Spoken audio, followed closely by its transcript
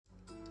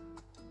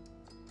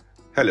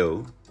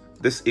Hello,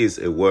 this is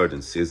A Word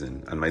in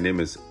Season, and my name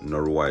is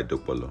Norua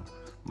Edokpolo.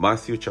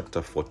 Matthew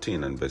chapter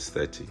 14 and verse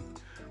 30.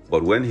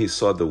 But when he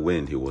saw the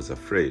wind, he was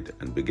afraid,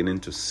 and beginning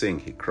to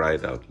sink, he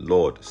cried out,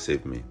 Lord,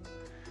 save me.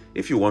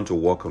 If you want to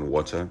walk on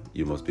water,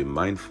 you must be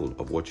mindful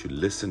of what you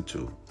listen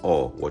to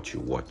or what you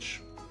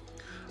watch.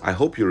 I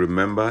hope you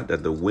remember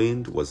that the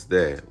wind was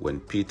there when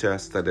Peter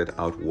started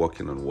out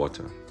walking on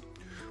water.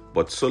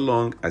 But so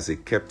long as he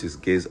kept his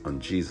gaze on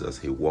Jesus,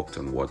 he walked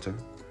on water.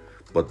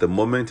 But the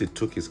moment he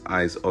took his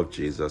eyes off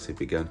Jesus, he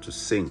began to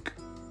sink.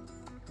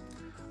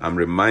 I'm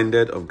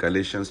reminded of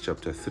Galatians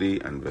chapter 3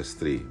 and verse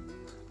 3.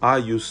 Are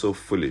you so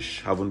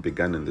foolish, having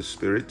begun in the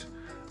Spirit?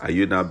 Are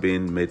you now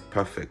being made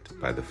perfect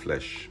by the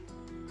flesh?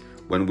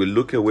 When we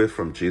look away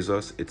from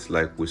Jesus, it's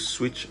like we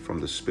switch from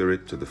the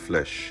Spirit to the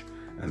flesh,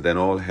 and then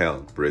all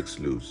hell breaks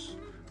loose.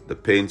 The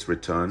pains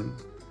return,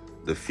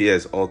 the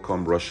fears all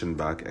come rushing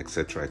back,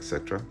 etc.,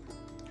 etc.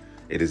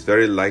 It is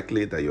very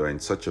likely that you are in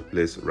such a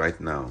place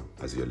right now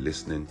as you're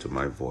listening to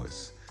my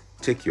voice.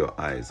 Take your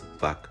eyes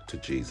back to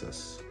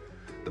Jesus.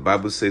 The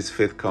Bible says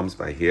faith comes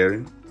by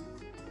hearing.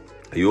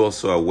 Are you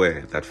also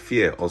aware that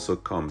fear also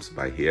comes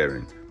by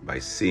hearing, by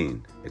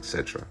seeing,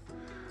 etc.?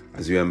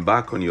 As you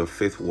embark on your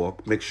faith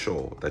walk, make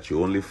sure that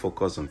you only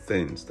focus on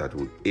things that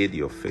will aid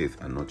your faith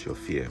and not your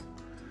fear.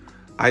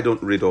 I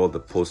don't read all the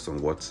posts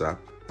on WhatsApp.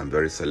 I'm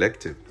very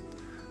selective.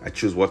 I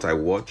choose what I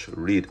watch,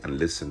 read, and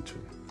listen to.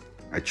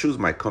 I choose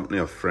my company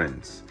of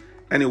friends.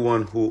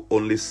 Anyone who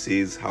only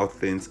sees how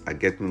things are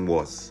getting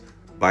worse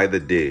by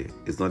the day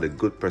is not a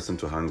good person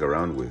to hang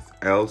around with,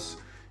 else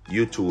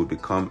you too will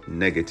become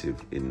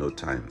negative in no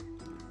time.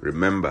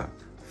 Remember,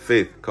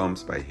 faith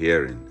comes by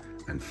hearing,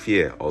 and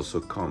fear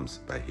also comes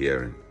by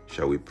hearing.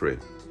 Shall we pray?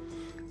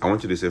 I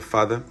want you to say,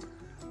 Father,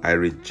 I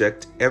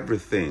reject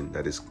everything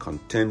that is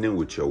contending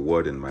with your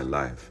word in my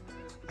life.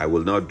 I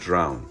will not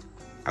drown.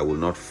 I will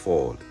not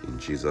fall. In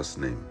Jesus'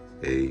 name,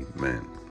 amen.